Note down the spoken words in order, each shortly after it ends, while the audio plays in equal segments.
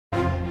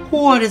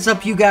What is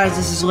up, you guys?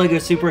 This is LEGO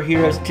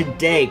Superheroes,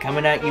 today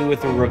coming at you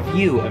with a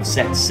review of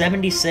set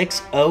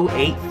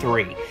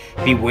 76083,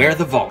 Beware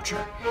the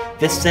Vulture.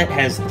 This set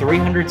has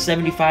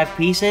 375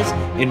 pieces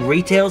and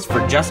retails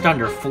for just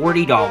under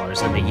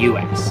 $40 in the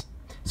US.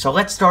 So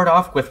let's start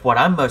off with what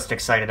I'm most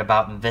excited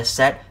about in this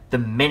set, the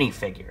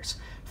minifigures.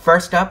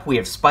 First up, we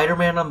have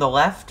Spider-Man on the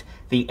left,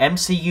 the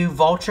MCU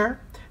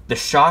Vulture, the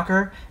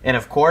Shocker, and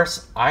of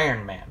course,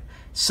 Iron Man.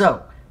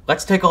 So,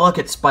 let's take a look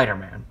at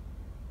Spider-Man.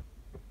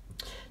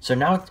 So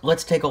now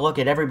let's take a look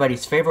at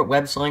everybody's favorite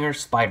web-slinger,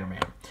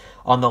 Spider-Man.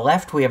 On the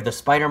left, we have the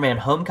Spider-Man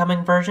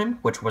Homecoming version,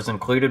 which was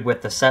included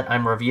with the set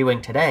I'm reviewing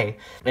today.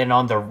 And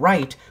on the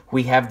right,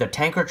 we have the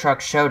Tanker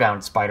Truck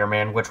Showdown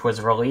Spider-Man, which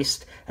was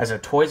released as a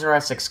Toys R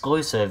Us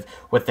exclusive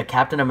with the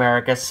Captain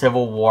America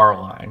Civil War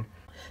line.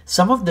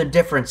 Some of the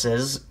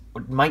differences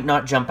might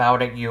not jump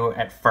out at you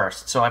at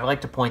first, so I'd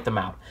like to point them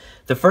out.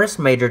 The first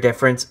major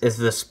difference is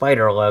the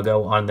spider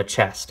logo on the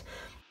chest.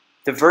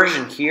 The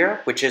version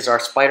here, which is our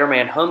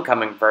Spider-Man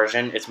Homecoming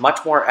version, is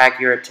much more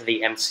accurate to the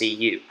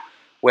MCU,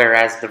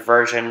 whereas the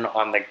version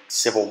on the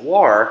Civil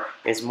War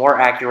is more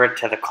accurate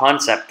to the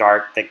concept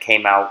art that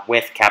came out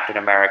with Captain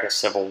America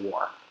Civil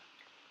War.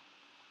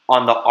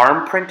 On the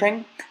arm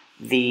printing,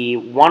 the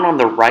one on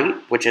the right,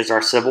 which is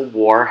our Civil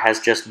War, has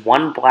just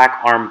one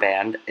black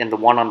armband, and the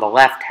one on the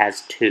left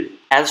has two.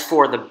 As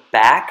for the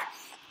back,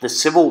 the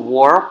Civil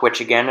War,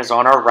 which again is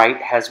on our right,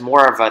 has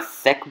more of a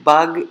thick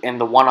bug, and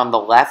the one on the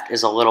left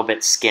is a little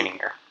bit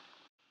skinnier.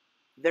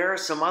 There are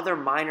some other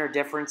minor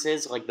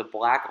differences, like the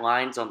black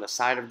lines on the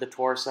side of the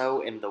torso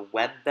and the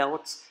web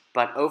belts,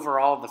 but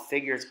overall the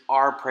figures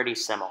are pretty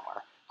similar.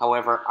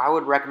 However, I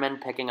would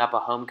recommend picking up a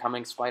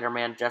Homecoming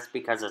Spider-Man just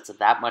because it's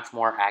that much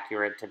more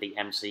accurate to the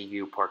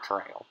MCU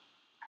portrayal.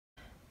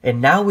 And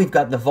now we've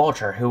got the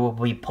Vulture, who will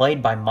be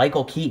played by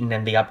Michael Keaton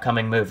in the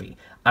upcoming movie.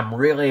 I'm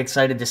really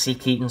excited to see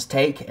Keaton's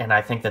take, and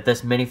I think that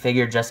this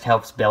minifigure just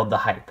helps build the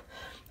hype.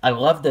 I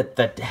love that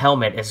the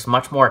helmet is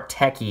much more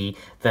techy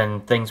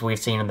than things we've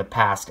seen in the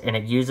past, and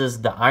it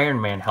uses the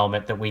Iron Man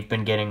helmet that we've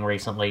been getting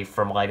recently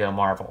from LEGO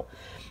Marvel.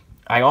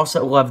 I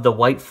also love the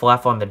white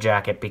fluff on the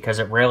jacket because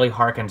it really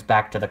harkens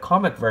back to the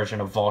comic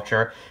version of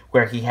Vulture,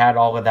 where he had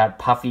all of that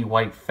puffy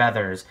white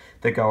feathers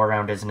that go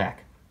around his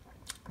neck.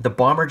 The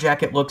bomber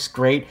jacket looks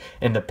great,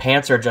 and the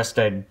pants are just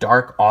a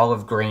dark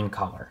olive green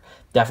color.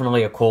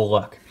 Definitely a cool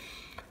look.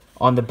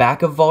 On the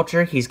back of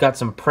Vulture, he's got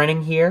some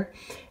printing here,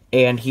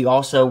 and he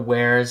also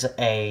wears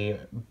a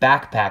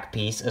backpack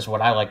piece, is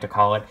what I like to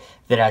call it,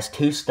 that has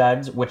two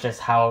studs, which is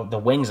how the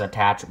wings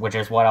attach, which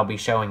is what I'll be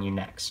showing you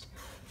next.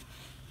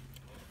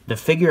 The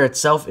figure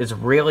itself is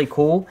really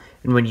cool,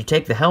 and when you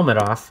take the helmet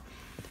off,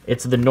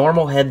 it's the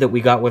normal head that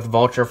we got with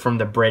Vulture from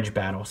the Bridge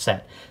Battle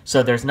set.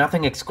 So there's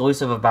nothing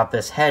exclusive about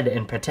this head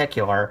in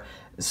particular,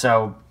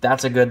 so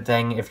that's a good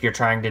thing if you're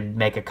trying to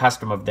make a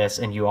custom of this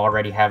and you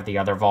already have the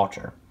other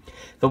Vulture.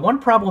 The one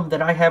problem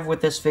that I have with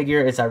this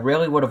figure is I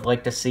really would have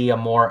liked to see a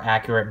more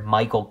accurate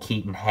Michael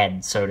Keaton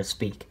head, so to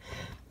speak.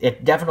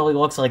 It definitely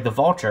looks like the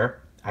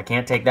Vulture, I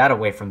can't take that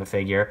away from the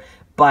figure,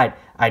 but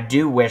I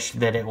do wish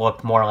that it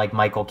looked more like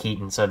Michael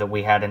Keaton so that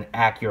we had an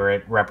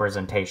accurate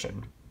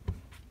representation.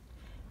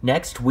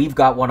 Next, we've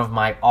got one of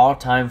my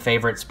all-time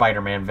favorite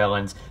Spider-Man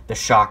villains, the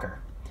Shocker.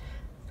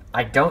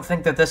 I don't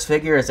think that this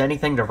figure is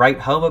anything to write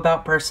home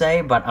about per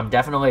se, but I'm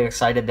definitely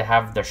excited to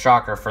have the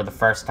Shocker for the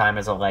first time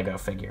as a LEGO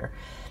figure.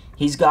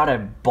 He's got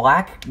a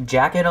black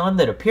jacket on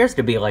that appears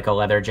to be like a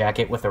leather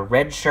jacket with a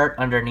red shirt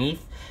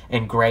underneath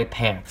and gray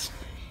pants.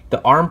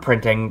 The arm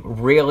printing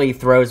really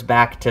throws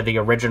back to the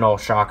original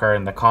Shocker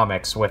in the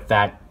comics with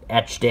that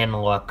etched-in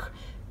look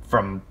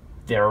from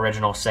the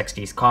original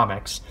 60s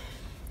comics.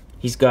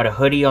 He's got a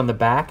hoodie on the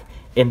back,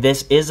 and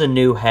this is a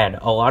new head.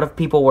 A lot of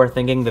people were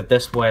thinking that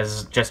this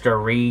was just a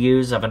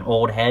reuse of an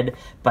old head,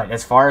 but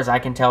as far as I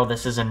can tell,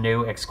 this is a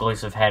new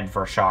exclusive head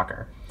for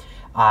Shocker.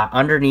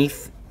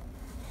 Underneath,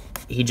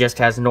 he just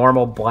has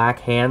normal black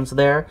hands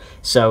there,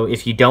 so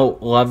if you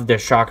don't love the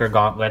Shocker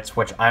gauntlets,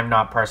 which I'm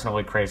not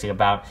personally crazy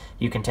about,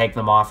 you can take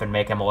them off and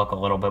make him look a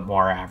little bit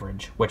more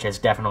average, which is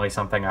definitely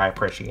something I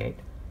appreciate.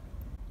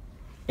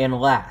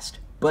 And last,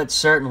 but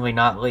certainly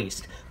not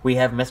least, we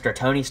have Mr.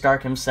 Tony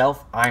Stark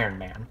himself, Iron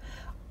Man.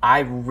 I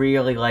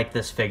really like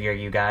this figure,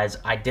 you guys.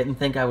 I didn't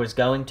think I was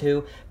going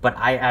to, but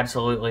I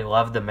absolutely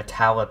love the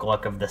metallic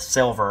look of the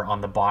silver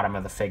on the bottom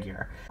of the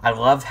figure. I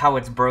love how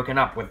it's broken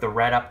up with the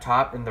red up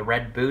top and the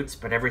red boots,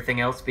 but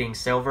everything else being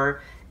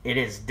silver. It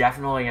is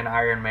definitely an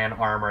Iron Man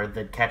armor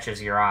that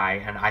catches your eye,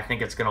 and I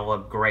think it's going to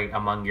look great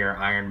among your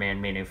Iron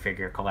Man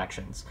minifigure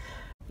collections.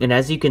 And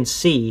as you can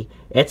see,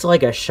 it's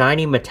like a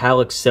shiny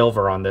metallic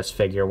silver on this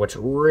figure, which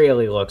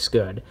really looks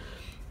good.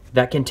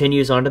 That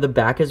continues onto the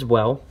back as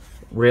well.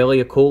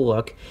 Really a cool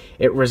look.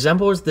 It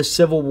resembles the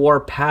Civil War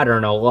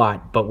pattern a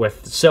lot, but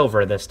with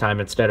silver this time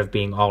instead of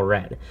being all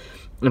red.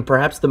 And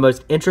perhaps the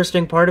most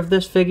interesting part of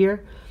this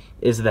figure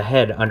is the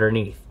head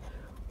underneath,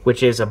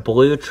 which is a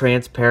blue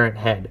transparent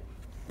head.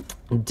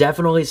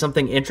 Definitely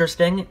something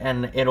interesting,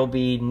 and it'll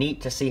be neat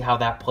to see how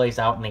that plays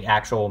out in the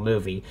actual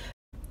movie.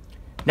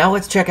 Now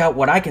let's check out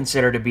what I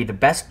consider to be the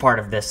best part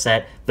of this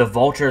set, the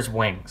Vulture's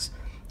wings.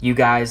 You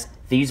guys,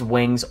 these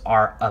wings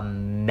are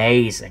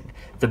amazing.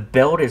 The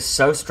build is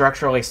so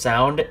structurally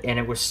sound, and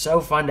it was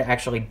so fun to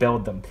actually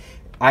build them.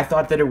 I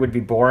thought that it would be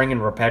boring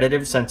and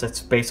repetitive since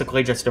it's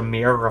basically just a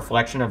mirror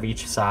reflection of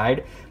each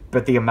side,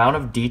 but the amount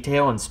of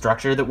detail and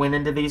structure that went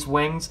into these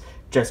wings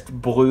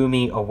just blew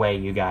me away,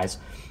 you guys.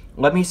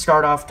 Let me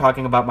start off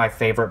talking about my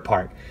favorite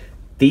part.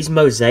 These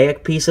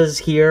mosaic pieces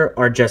here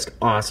are just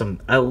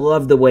awesome. I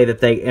love the way that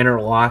they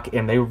interlock,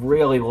 and they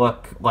really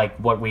look like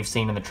what we've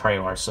seen in the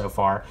trailer so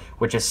far,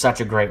 which is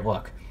such a great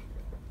look.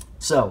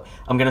 So,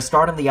 I'm going to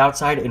start on the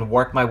outside and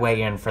work my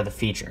way in for the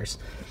features.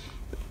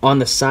 On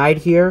the side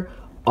here,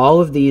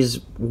 all of these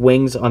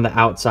wings on the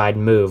outside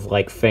move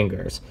like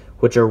fingers,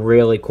 which are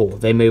really cool.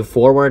 They move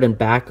forward and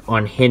back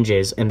on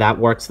hinges, and that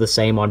works the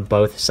same on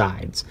both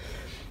sides.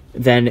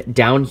 Then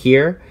down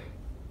here,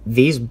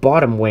 these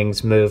bottom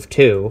wings move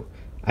too.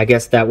 I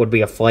guess that would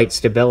be a flight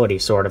stability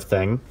sort of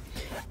thing.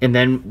 And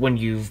then when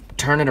you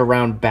turn it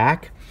around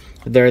back,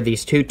 there are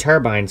these two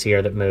turbines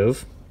here that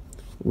move.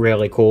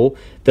 Really cool.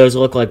 Those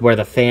look like where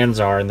the fans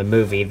are in the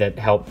movie that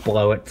help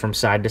blow it from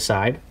side to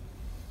side.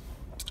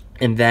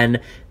 And then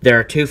there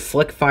are two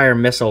flick fire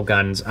missile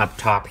guns up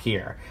top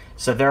here.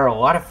 So there are a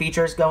lot of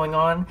features going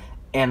on.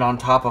 And on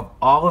top of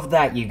all of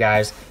that, you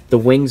guys, the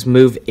wings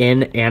move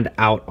in and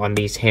out on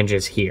these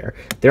hinges here.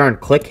 They're on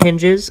click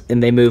hinges,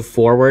 and they move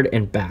forward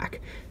and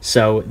back.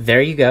 So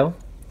there you go.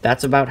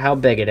 That's about how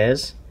big it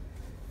is.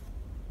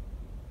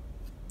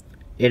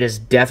 It is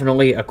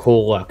definitely a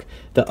cool look.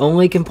 The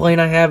only complaint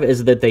I have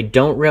is that they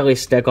don't really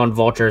stick on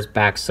Vulture's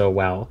back so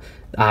well.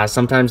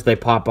 Sometimes they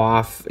pop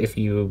off if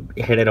you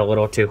hit it a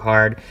little too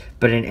hard,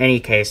 but in any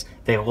case,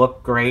 they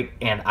look great,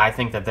 and I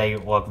think that they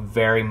look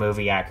very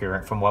movie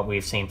accurate from what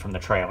we've seen from the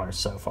trailers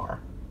so far.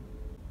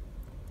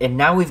 And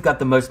now we've got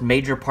the most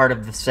major part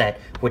of the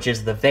set, which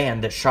is the van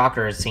that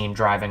Shocker is seen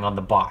driving on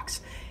the box.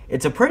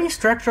 It's a pretty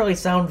structurally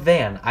sound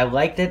van. I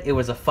liked it. It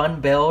was a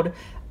fun build,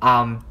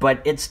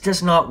 but it's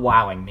just not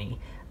wowing me.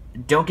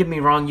 Don't get me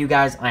wrong, you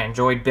guys. I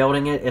enjoyed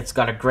building it. It's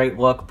got a great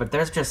look, but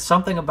there's just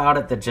something about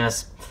it that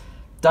just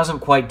doesn't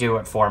quite do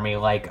it for me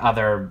like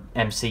other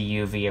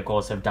MCU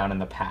vehicles have done in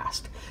the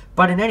past.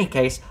 But in any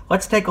case,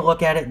 let's take a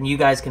look at it and you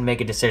guys can make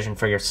a decision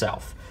for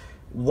yourself.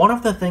 One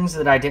of the things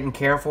that I didn't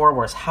care for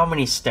was how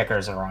many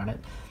stickers are on it.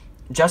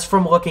 Just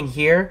from looking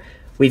here,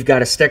 we've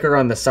got a sticker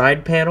on the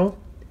side panel,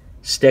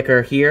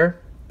 sticker here,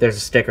 there's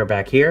a sticker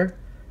back here,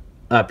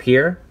 up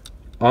here,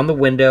 on the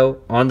window,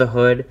 on the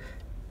hood,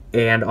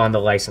 and on the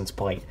license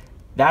plate.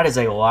 That is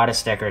a lot of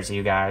stickers,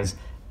 you guys.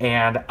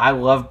 And I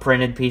love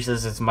printed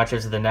pieces as much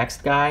as the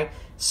next guy,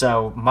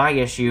 so my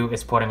issue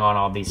is putting on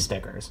all these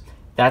stickers.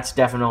 That's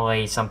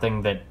definitely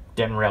something that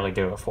didn't really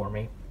do it for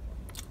me.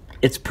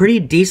 It's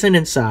pretty decent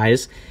in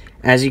size.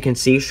 As you can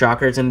see,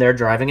 Shocker's in there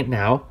driving it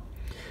now.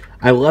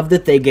 I love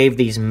that they gave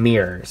these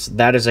mirrors.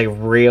 That is a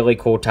really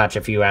cool touch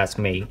if you ask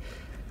me.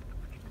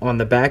 On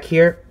the back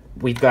here,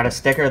 we've got a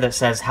sticker that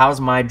says,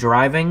 "How's my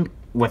driving?"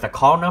 with a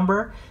call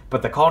number,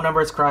 but the call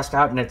number is crossed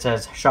out and it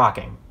says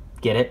 "Shocking."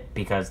 Get it?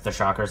 Because the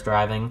Shocker's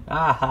driving.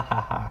 Ah, ha,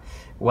 ha, ha.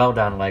 Well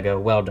done, Lego.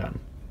 Well done.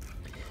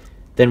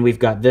 Then we've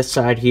got this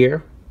side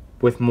here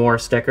with more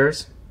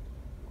stickers.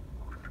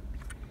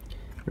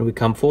 And we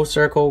come full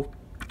circle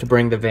to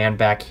bring the van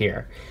back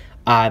here.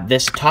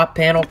 This top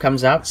panel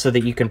comes out so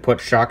that you can put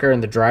Shocker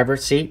in the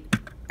driver's seat,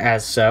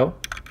 as so.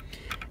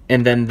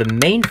 And then the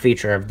main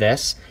feature of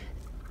this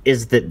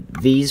is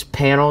that these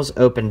panels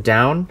open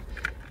down,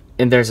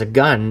 and there's a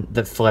gun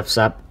that flips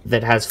up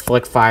that has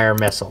flick fire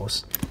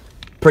missiles.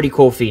 Pretty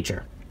cool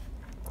feature.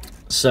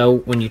 So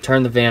when you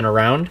turn the van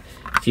around,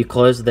 if you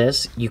close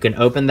this, you can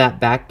open that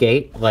back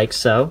gate like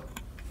so.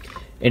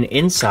 And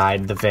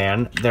inside the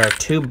van, there are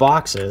two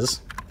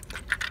boxes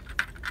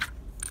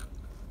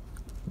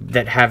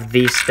that have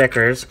these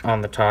stickers on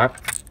the top.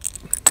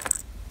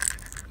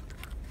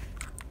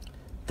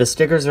 The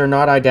stickers are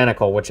not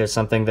identical, which is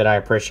something that I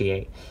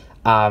appreciate.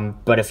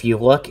 But if you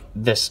look,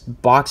 this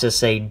boxes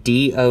say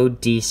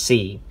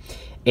DODC.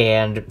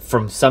 And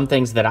from some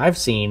things that I've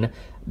seen,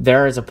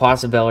 there is a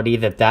possibility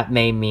that that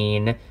may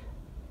mean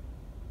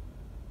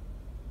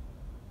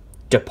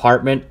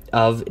Department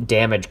of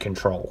Damage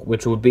Control,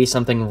 which would be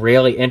something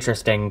really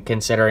interesting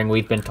considering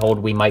we've been told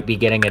we might be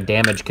getting a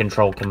damage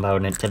control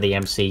component to the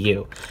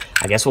MCU.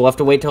 I guess we'll have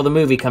to wait till the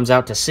movie comes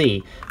out to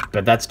see,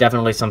 but that's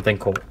definitely something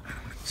cool.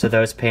 So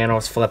those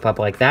panels flip up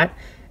like that.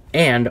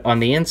 And on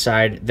the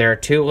inside, there are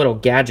two little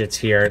gadgets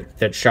here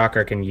that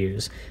Shocker can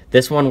use.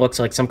 This one looks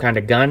like some kind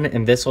of gun,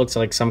 and this looks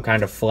like some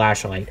kind of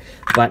flashlight.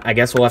 But I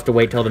guess we'll have to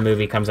wait till the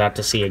movie comes out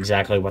to see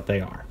exactly what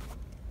they are.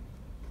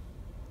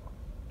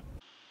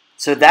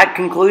 So that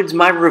concludes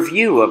my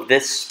review of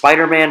this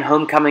Spider-Man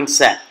Homecoming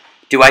set.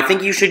 Do I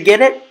think you should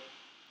get it?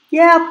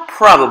 Yeah,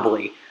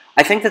 probably.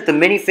 I think that the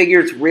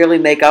minifigures really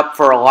make up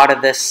for a lot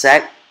of this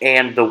set,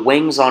 and the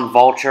wings on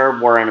Vulture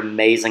were an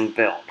amazing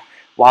build.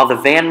 While the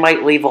van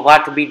might leave a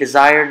lot to be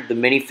desired, the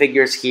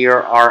minifigures here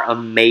are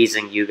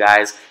amazing, you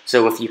guys.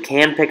 So if you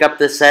can pick up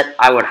this set,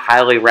 I would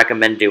highly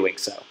recommend doing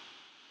so.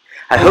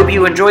 I hope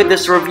you enjoyed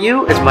this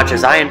review as much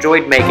as I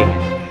enjoyed making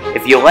it.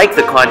 If you like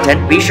the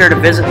content, be sure to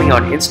visit me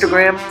on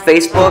Instagram,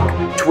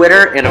 Facebook,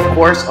 Twitter, and of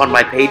course on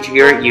my page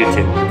here at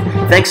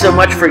YouTube. Thanks so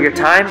much for your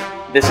time.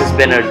 This has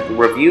been a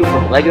review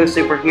from LEGO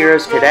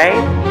Superheroes Today,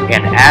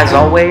 and as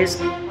always,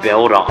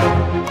 build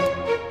on.